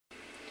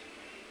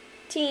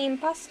Team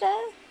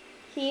Pasta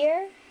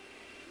here.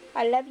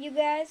 I love you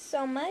guys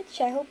so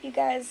much. I hope you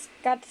guys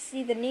got to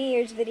see the New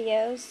Year's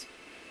videos.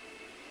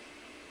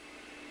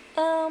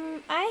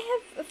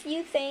 I have a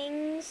few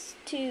things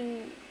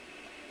to,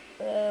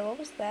 what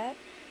was that?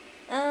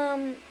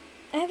 I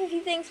have a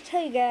few things to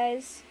tell you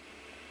guys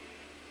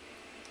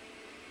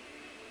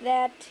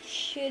that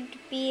should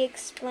be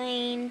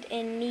explained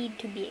and need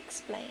to be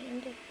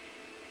explained.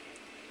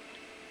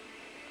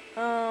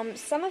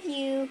 Some of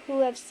you who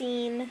have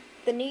seen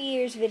the New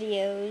Year's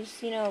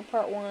videos, you know,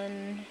 part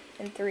 1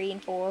 and 3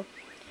 and 4,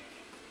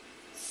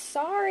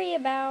 sorry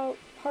about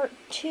part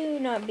 2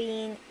 not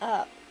being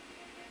up.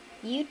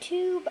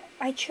 YouTube,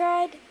 I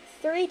tried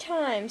 3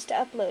 times to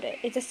upload it.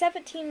 It's a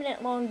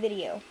 17-minute long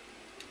video.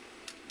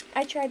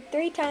 I tried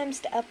 3 times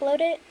to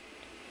upload it,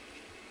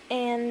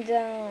 and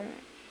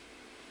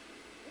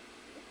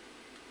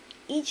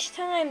each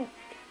time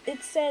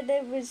it said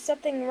there was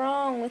something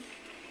wrong with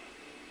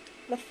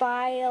the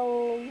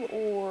file,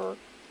 or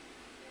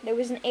there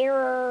was an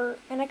error,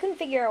 and I couldn't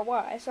figure out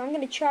why. So I'm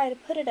going to try to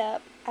put it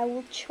up. I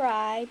will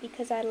try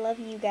because I love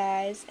you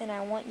guys and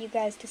I want you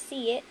guys to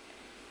see it.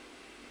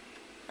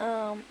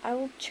 I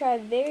will try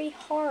very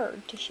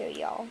hard to show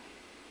y'all.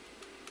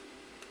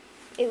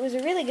 It was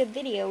a really good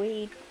video.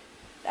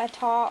 I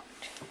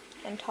talked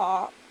and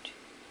talked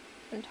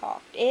and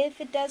talked. If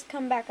it does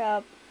come back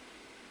up,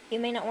 you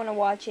may not want to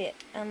watch it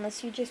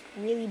unless you're just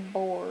really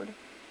bored.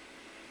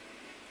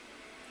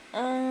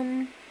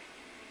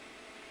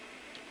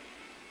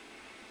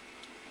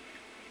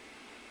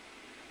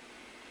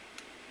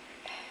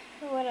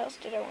 What else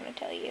did I want to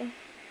tell you?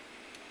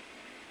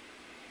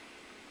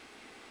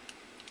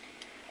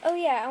 Oh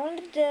yeah, I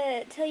wanted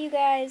to tell you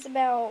guys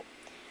about,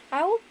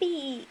 I will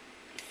be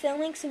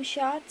filming some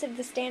shots of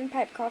the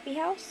Standpipe Coffee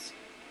House.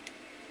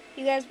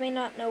 You guys may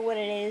not know what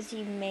it is,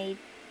 you may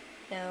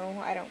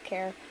know, I don't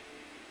care.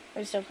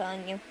 I'm still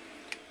telling you.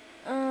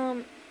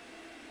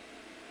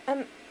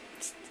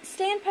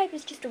 Standpipe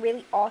is just a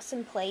really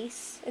awesome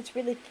place. It's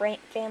really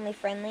family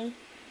friendly.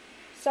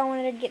 So I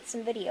wanted to get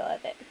some video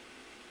of it.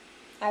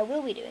 I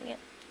will be doing it.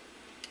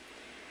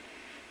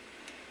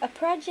 A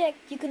project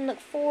you can look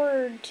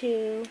forward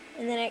to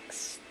in the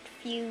next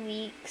few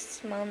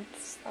weeks,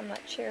 months, I'm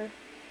not sure,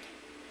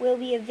 will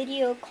be a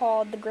video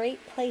called The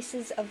Great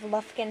Places of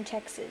Lufkin,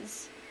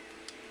 Texas.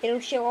 It'll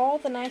show all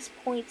the nice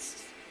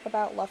points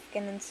about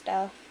Lufkin and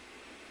stuff.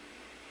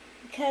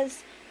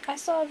 Because I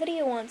saw a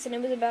video once and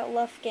it was about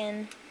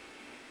Lufkin,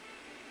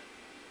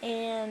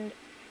 and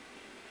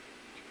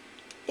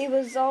it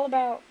was all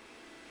about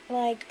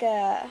like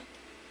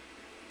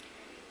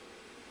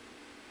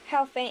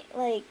how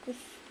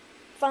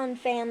fun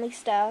family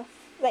stuff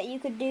that you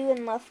could do in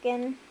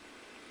Lufkin,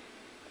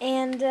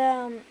 and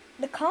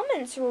the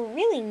comments were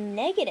really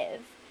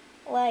negative.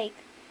 Like,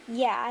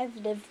 yeah, I've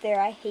lived there,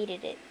 I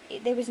hated it.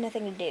 There was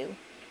nothing to do.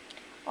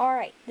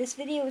 Alright, this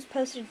video was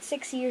posted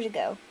 6 years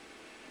ago.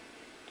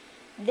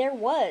 There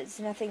was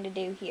nothing to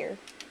do here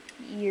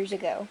years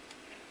ago.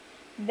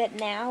 But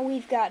now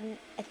we've gotten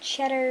a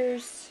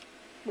Cheddar's,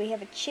 we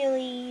have a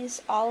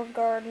Chili's, Olive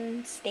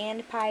Garden,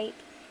 Standpipe.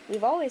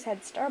 We've always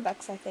had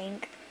Starbucks, I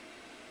think.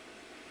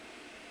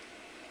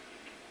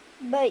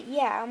 But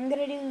yeah, I'm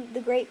gonna do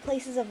the Great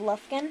Places of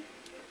Lufkin,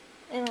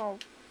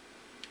 and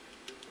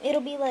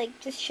it'll be like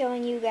just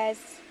showing you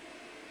guys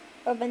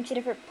a bunch of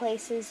different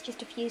places,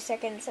 just a few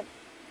seconds of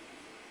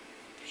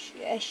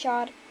a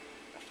shot,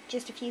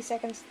 just a few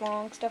seconds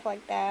long, stuff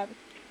like that.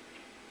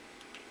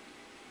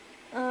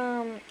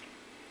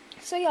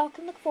 So y'all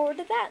can look forward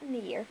to that in the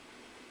year.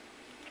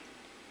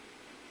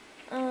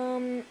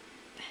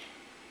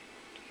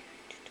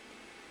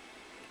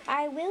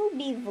 I will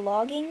be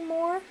vlogging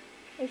more,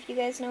 if you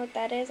guys know what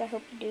that is. I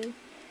hope you do.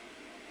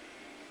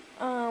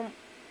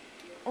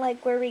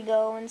 Like where we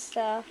go and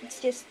stuff. It's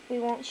just we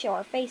won't show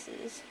our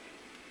faces.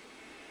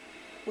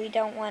 We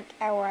don't want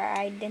our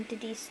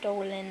identity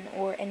stolen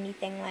or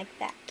anything like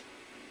that.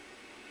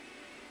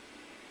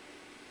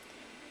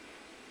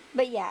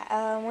 But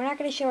yeah, we're not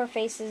going to show our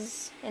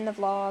faces in the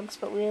vlogs,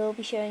 but we'll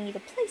be showing you the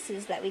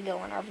places that we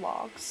go in our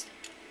vlogs.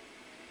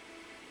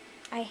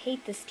 I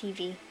hate this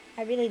TV.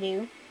 I really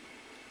do.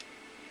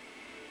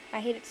 I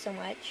hate it so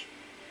much.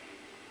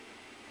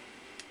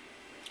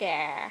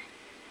 Yeah.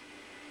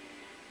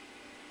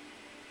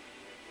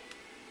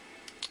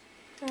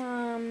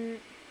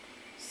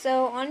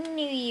 So on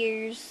New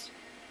Year's,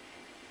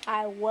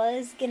 I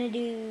was gonna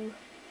do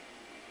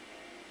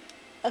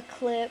a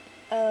clip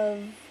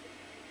of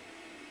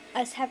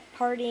us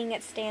partying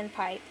at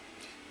Standpipe.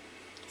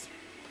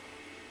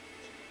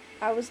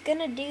 I was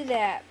gonna do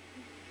that,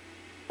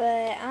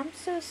 but I'm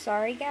so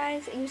sorry,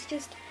 guys. It was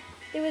just,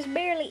 there was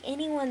barely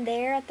anyone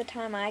there at the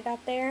time I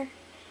got there,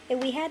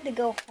 and we had to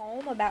go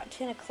home about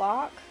 10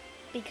 o'clock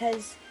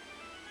because,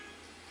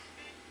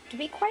 to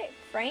be quite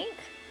frank,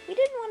 we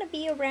didn't want to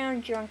be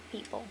around drunk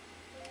people.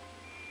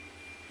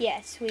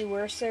 Yes, we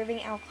were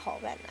serving alcohol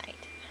that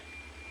night.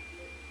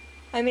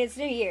 I mean, it's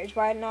New Year's,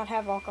 why not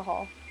have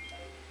alcohol?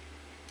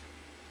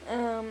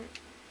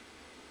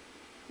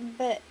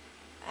 But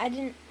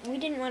we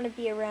didn't want to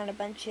be around a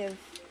bunch of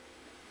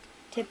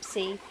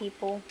tipsy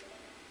people.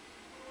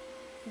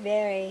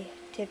 Very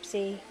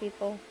tipsy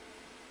people.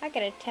 I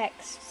got a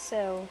text,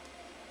 so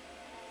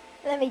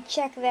let me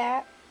check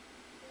that.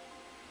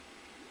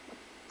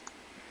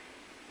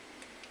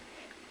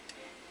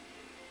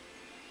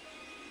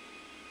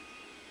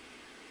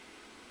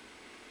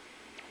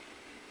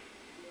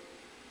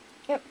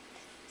 Yep.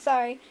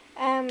 Sorry.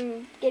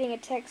 I'm getting a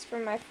text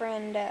from my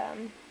friend,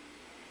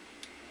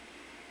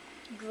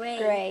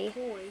 Gray.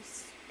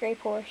 Gray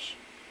Porsche.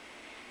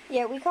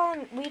 Yeah, we call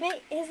him,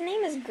 his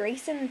name is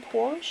Grayson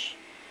Porsche,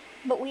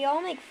 but we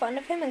all make fun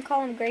of him and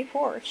call him Gray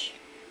Porsche.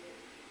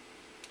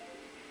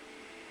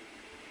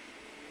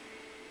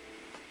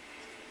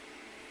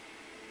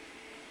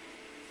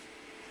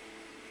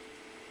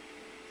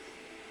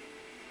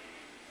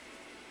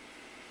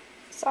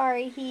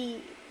 Sorry,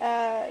 he,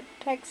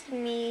 texted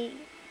me,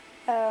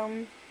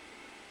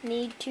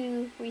 need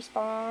to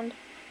respond.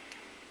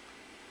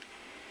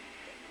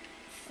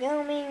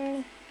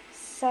 Filming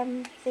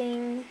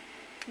something,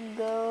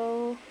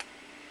 go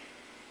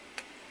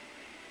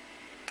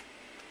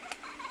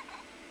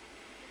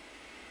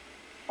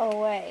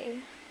away.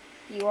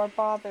 You are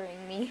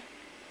bothering me.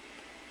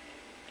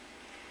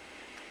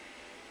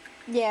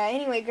 Yeah,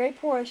 anyway, Gray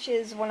Porsche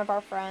is one of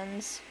our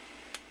friends.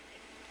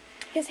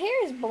 His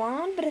hair is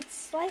blonde, but it's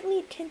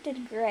slightly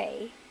tinted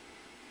gray,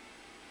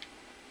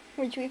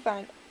 which we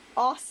find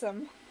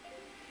awesome.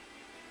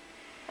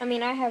 I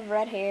mean, I have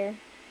red hair,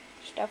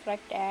 stuff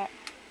like that.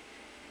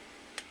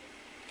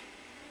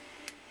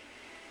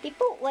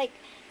 People, like,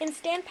 in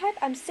Standpipe,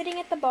 I'm sitting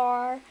at the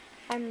bar,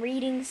 I'm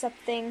reading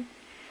something,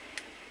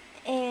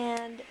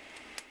 and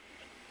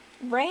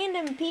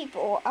random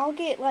people, I'll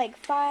get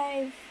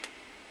five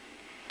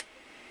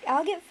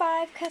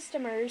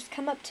customers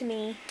come up to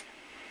me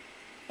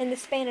in the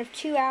span of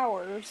 2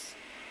 hours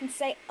and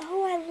say,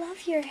 "Oh, I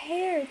love your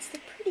hair, it's the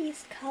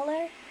prettiest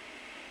color."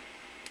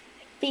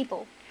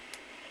 People,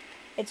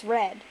 it's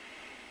red.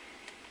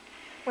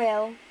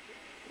 Well,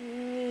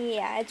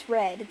 yeah, it's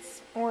red,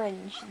 it's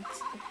orange, it's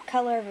the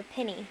color of a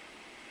penny.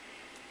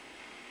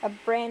 A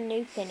brand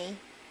new penny.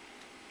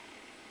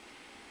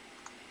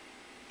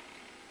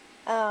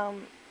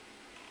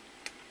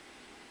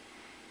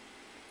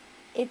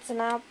 It's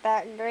not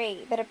that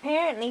great, but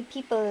apparently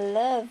people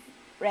love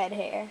red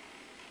hair.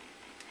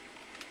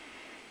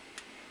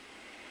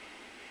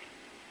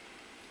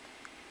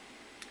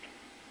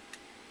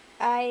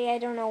 I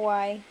don't know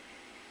why.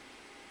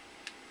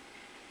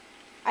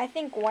 I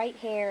think white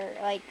hair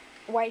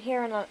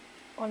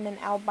on an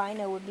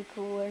albino would be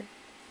cooler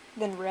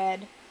than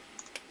red.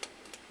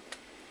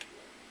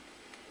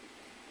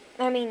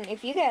 I mean,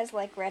 if you guys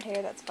like red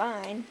hair, that's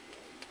fine.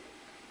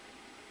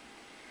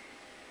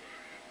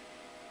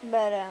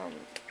 But,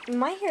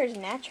 my hair is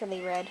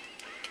naturally red.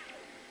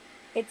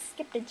 It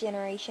skipped a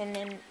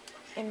generation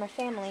in my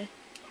family.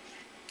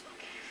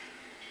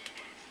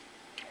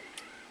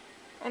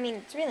 I mean,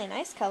 it's a really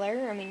nice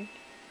color. I mean,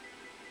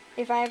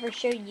 if I ever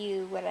showed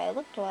you what I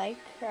looked like,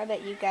 I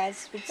bet you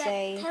guys would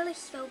say... That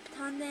telescope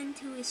turned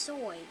into a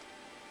sword.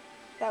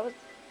 That was...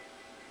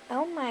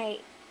 Oh my...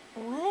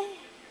 What?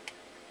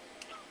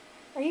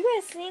 Are you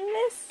guys seeing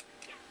this?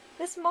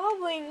 This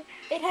modeling,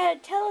 it had a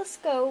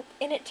telescope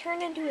and it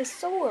turned into a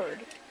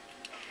sword.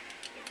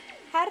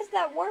 How does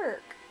that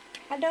work?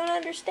 I don't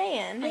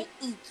understand. I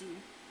eat you.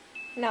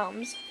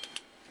 Gnomes.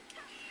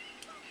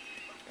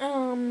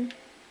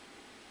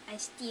 I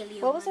steal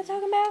your What was I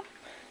talking about?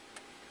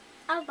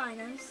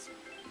 Albinos.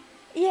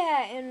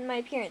 Yeah, and my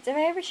appearance. If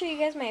I ever show you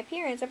guys my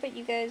appearance, I bet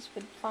you guys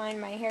would find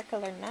my hair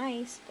color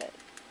nice, but...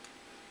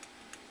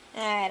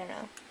 I don't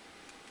know.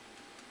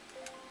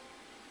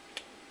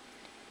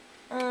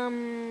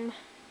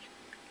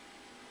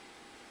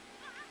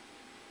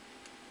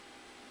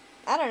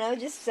 I don't know,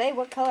 just say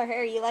what color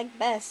hair you like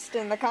best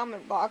in the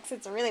comment box.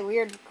 It's a really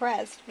weird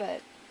request,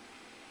 but...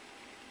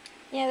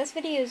 Yeah, this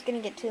video is gonna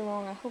get too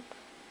long. I hope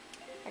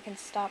I can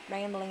stop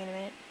rambling in a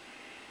minute.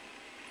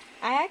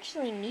 I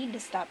actually need to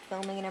stop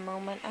filming in a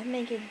moment. I'm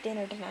making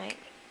dinner tonight.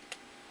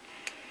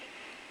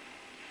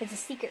 It's a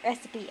secret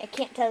recipe. I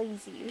can't tell you.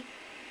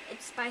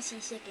 It's spicy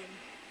chicken.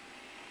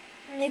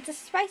 It's a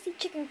spicy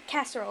chicken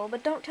casserole,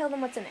 but don't tell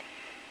them what's in it.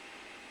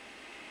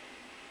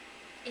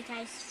 It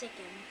has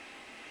chicken.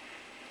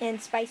 And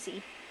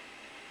spicy.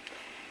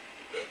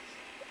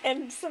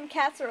 And some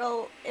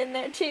casserole in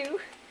there too.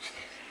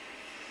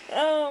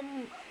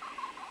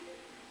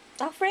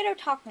 Alfredo,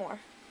 talk more.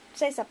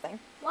 Say something.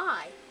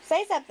 Why?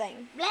 Say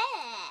something.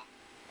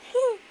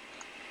 Bleh!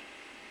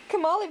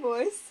 Kamali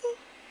voice.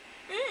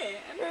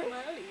 I'm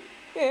Kamali.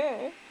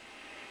 Yeah.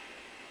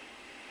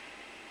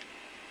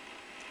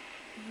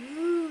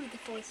 Ooh, the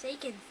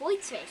Forsaken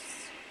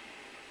Fortress.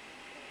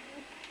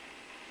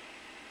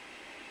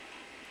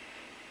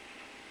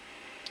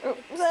 Oh,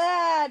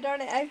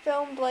 darn it, I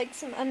filmed like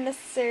some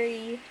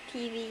unnecessary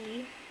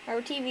TV.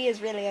 Our TV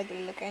is really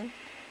ugly looking.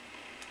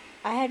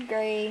 I had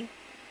Gray.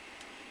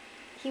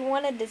 He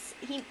wanted to,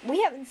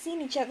 we haven't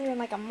seen each other in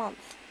like a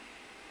month.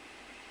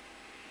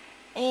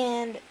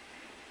 And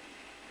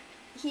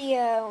he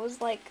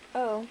was like,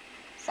 "Oh,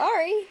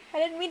 sorry, I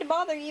didn't mean to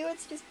bother you.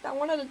 It's just I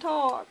wanted to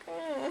talk."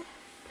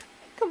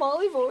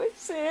 Kamali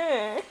voice.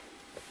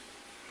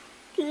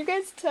 Can you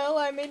guys tell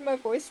I made my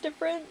voice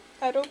different?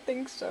 I don't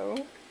think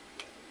so.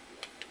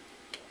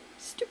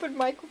 Stupid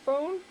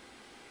microphone.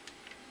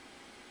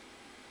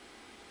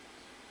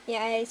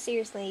 Yeah, I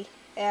seriously,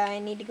 I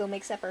need to go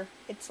make supper.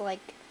 It's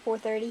like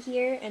 4:30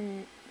 here,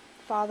 and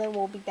Father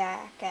will be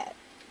back at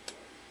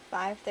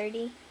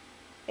 5:30.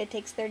 It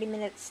takes 30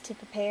 minutes to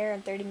prepare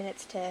and 13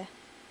 minutes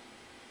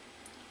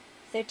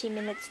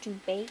to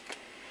bake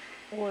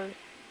or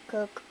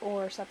cook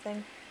or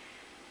something.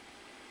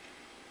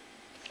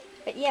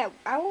 But yeah,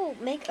 I will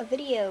make a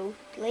video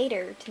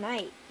later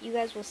tonight. You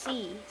guys will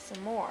see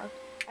some more.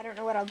 I don't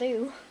know what I'll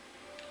do.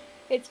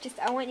 It's just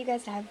I want you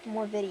guys to have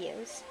more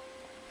videos.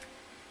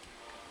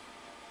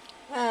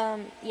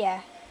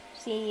 Yeah.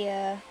 See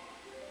ya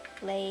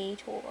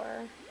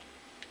later.